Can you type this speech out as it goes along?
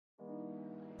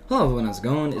Hello everyone, how's it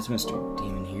going? It's Mr.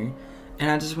 Demon here, and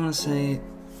I just want to say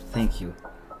thank you.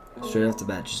 Straight off the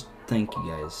bat, just thank you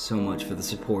guys so much for the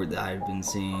support that I've been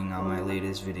seeing on my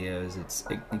latest videos.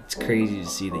 It's crazy to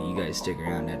see that you guys stick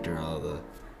around after all the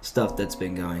stuff that's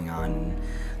been going on, and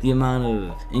the amount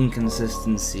of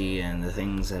inconsistency and the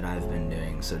things that I've been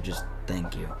doing. So just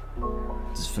thank you.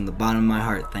 Just from the bottom of my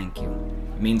heart, thank you.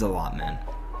 It means a lot, man.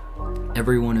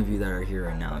 Every one of you that are here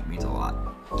right now, it means a lot.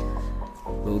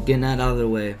 But getting that out of the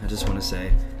way, I just want to say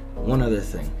one other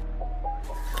thing.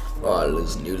 Alright,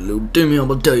 listen here, little Timmy, I'm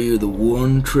gonna tell you the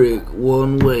one trick,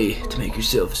 one way to make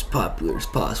yourself as popular as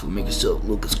possible, make yourself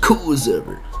look as cool as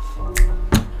ever.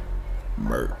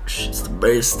 Merch. It's the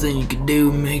best thing you can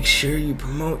do. Make sure you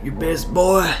promote your best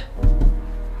boy.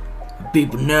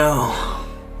 People know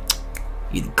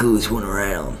you're the coolest one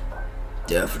around.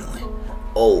 Definitely.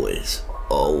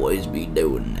 Always be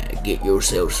doing that. Get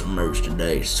yourself some merch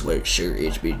today. Sweatshirt,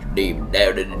 ItzMrDemon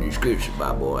down in the description,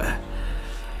 my boy.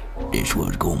 This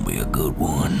one's gonna be a good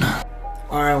one.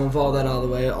 Alright, with all that out of the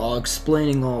way,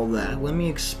 explaining all that, let me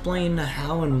explain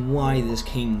how and why this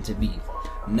came to be.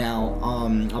 Now,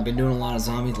 I've been doing a lot of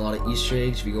zombies, a lot of Easter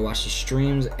eggs. If you go watch the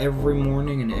streams every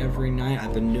morning and every night,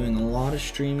 I've been doing a lot of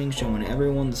streaming, showing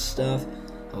everyone the stuff.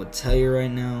 I would tell you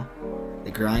right now,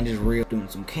 the grind is real. Doing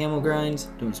some camo grinds,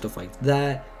 doing stuff like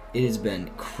that. It has been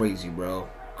crazy, bro.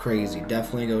 Crazy.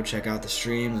 Definitely go check out the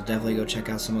streams. Definitely go check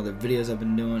out some other videos I've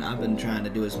been doing. I've been trying to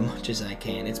do as much as I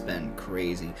can. It's been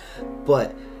crazy.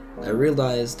 But I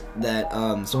realized that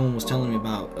someone was telling me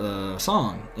about a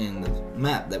song in the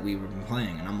map that we were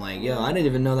playing, and I'm like, yo, I didn't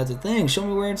even know that's a thing. Show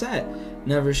me where it's at.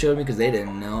 Never showed me because they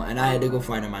didn't know, and I had to go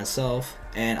find it myself,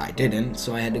 and I didn't,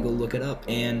 so I had to go look it up,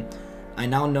 and I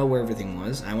now know where everything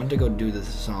was. I went to go do this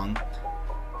song,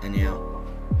 and yeah,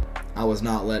 I was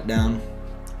not let down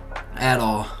at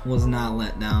all. Was not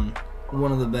let down.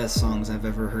 One of the best songs I've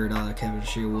ever heard out of Kevin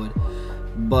Sherwood,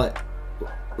 but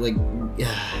like,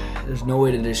 there's no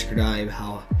way to describe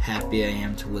how happy I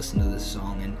am to listen to this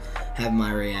song and have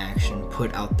my reaction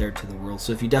put out there to the world.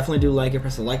 So if you definitely do like it,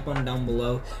 press the like button down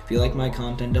below. If you like my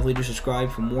content, definitely do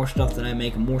subscribe for more stuff that I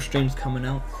make and more streams coming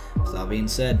out. With that being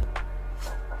said,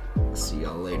 see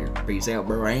y'all later. Peace out,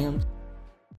 bro.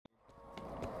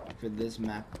 For this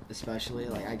map especially,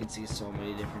 like, I could see so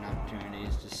many different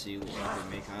opportunities to see what we can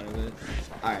make out of it.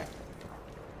 Alright.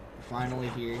 Finally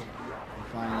here. We're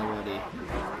finally ready.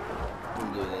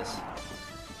 Let's do this.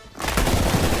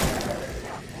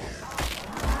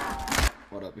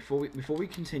 Hold up. Before we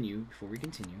continue,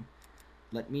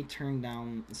 let me turn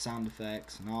down the sound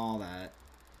effects and all that,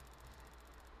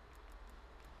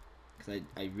 because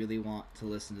I really want to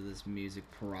listen to this music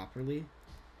properly,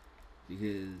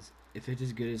 because if it's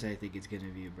as good as I think it's gonna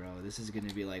be, bro, this is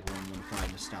gonna be like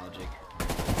 115 nostalgic.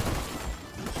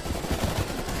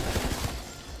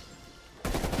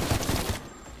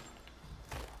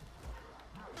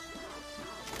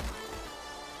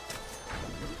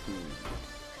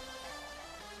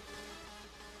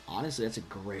 Honestly, that's a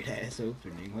great ass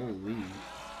opening. Holy.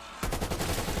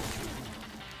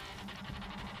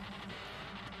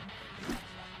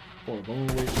 Hold up, I'm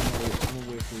gonna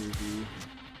wait for review.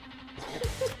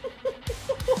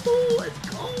 Let's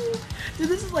go! Dude,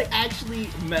 this is like actually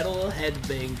metal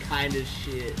headbang kind of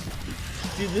shit.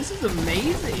 Dude, this is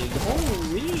amazing.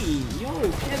 Holy.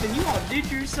 Yo, Kevin, you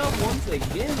outdid yourself once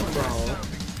again, bro.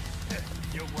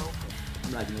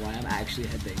 I'm not gonna lie, I'm actually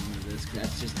headbanging with this, because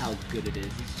that's just how good it is.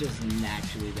 It's just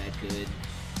naturally that good.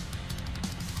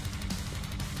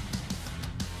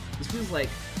 This feels like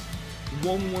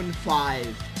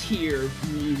 115 tier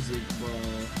music, bro.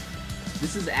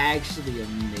 This is actually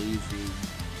amazing.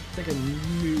 It's like a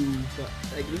new,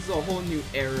 like, this is a whole new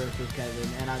era for Kevin,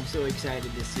 and I'm so excited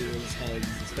to see where this heads,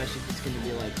 especially if it's gonna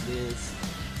be like this.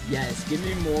 Yes, give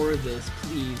me more of this,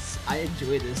 please. I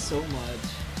enjoy this so much.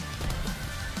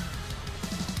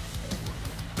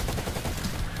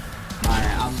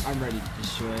 Alright, I'm ready to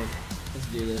destroy it. Let's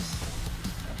do this.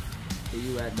 Where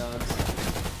you at, dogs?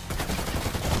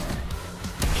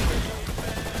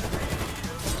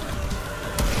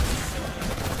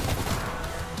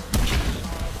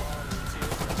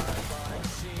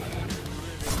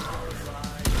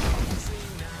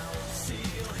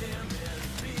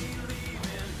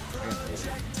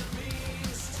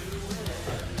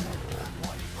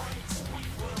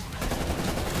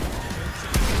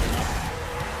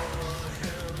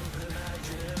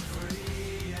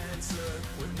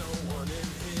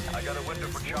 I got a window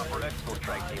for chopper expo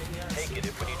strike team. Take it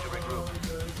if we need to regroup.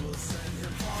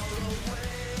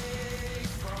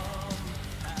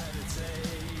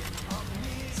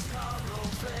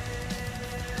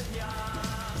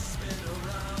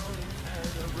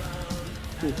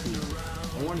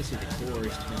 I want to see the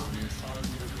chorus, to be honest.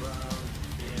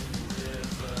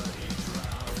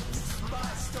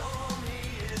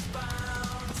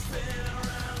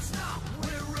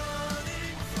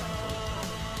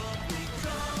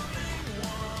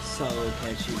 So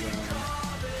catchy, bro.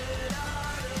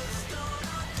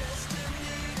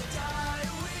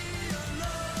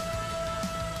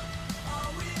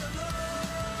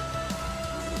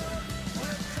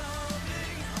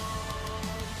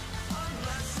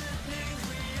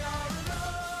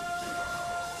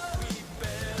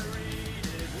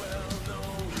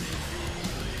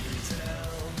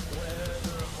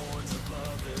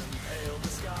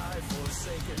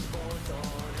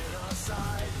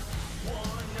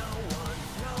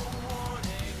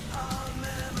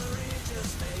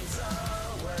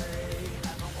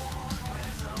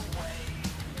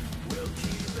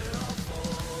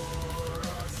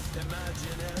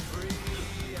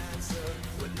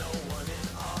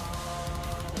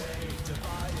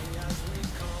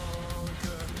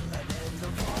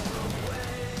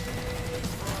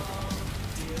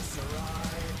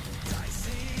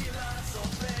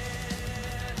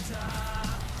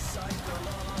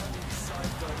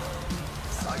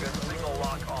 I got signal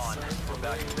lock on. We're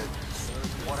back in business.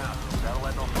 One out. That'll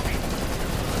end on the beat.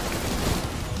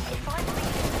 If I'm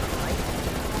reading right,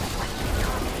 I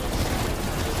can't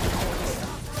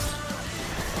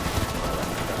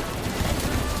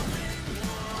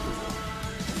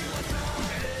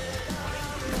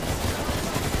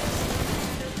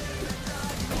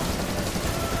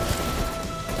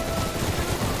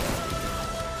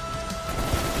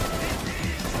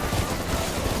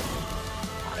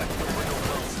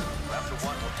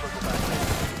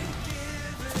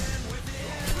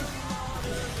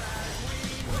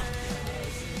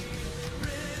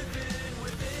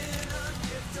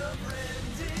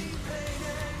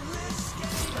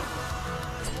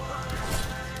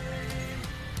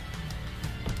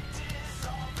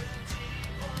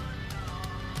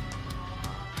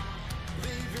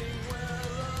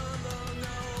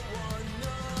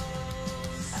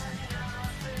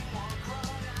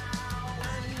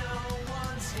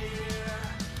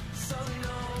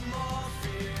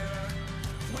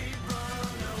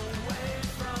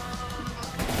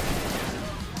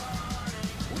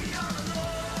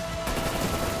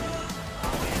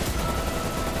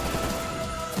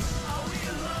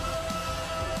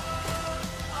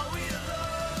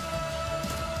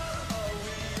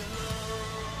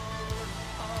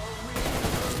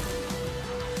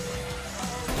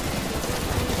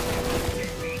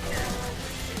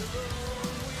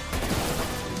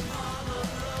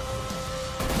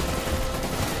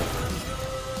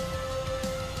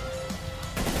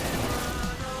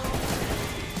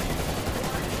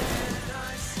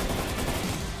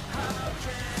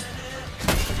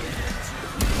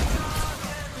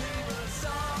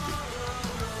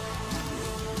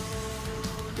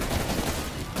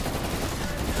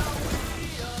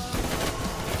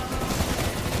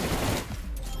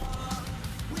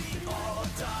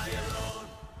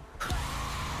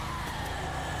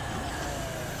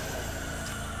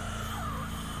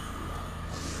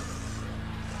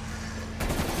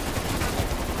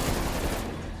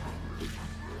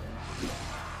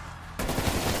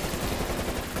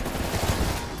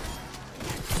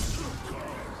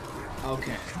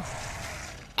Okay.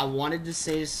 I wanted to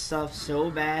say stuff so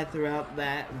bad throughout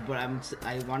that, but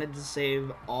I wanted to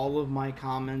save all of my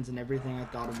comments and everything I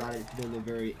thought about it till the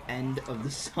very end of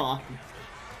the song.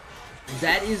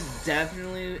 That is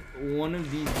definitely one of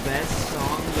the best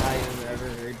songs I have ever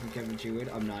heard from Kevin Sherwood.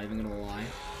 I'm not even gonna lie.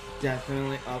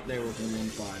 Definitely up there with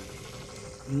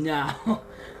 1.5. No.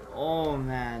 Oh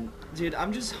man. Dude,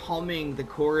 I'm just humming the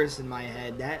chorus in my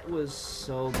head. That was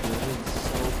so good.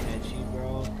 So catchy,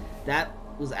 bro. That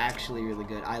was actually really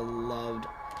good. I loved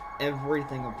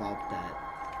everything about that.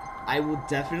 I will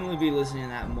definitely be listening to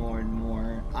that more and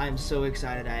more. I'm so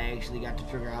excited I actually got to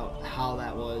figure out how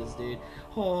that was, dude.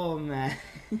 Oh man.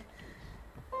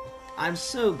 I'm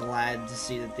so glad to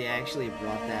see that they actually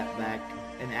brought that back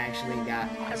and actually got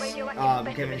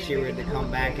Kevin Sherwood to come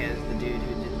back as the dude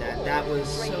who did that. That was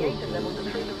so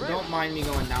good. Don't mind me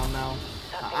going down now.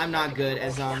 I'm not good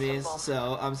at zombies,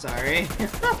 so I'm sorry.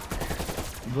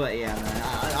 But yeah, man,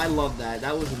 I love that.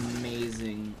 That was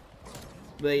amazing.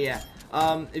 But yeah,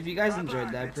 if you guys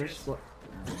enjoyed that, yeah,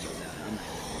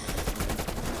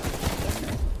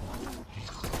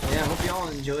 I hope y'all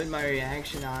enjoyed my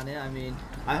reaction on it. I mean,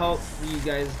 I hope you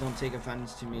guys don't take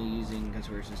offense to me using cuss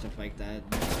words and stuff like that.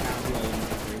 It's kind of who I am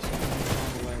as a person.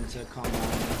 I'm willing to calm down.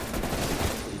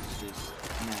 It's just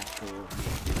natural for me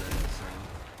to do that, so.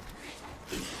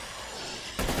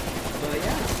 But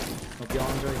yeah, hope Hope y'all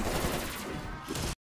enjoyed.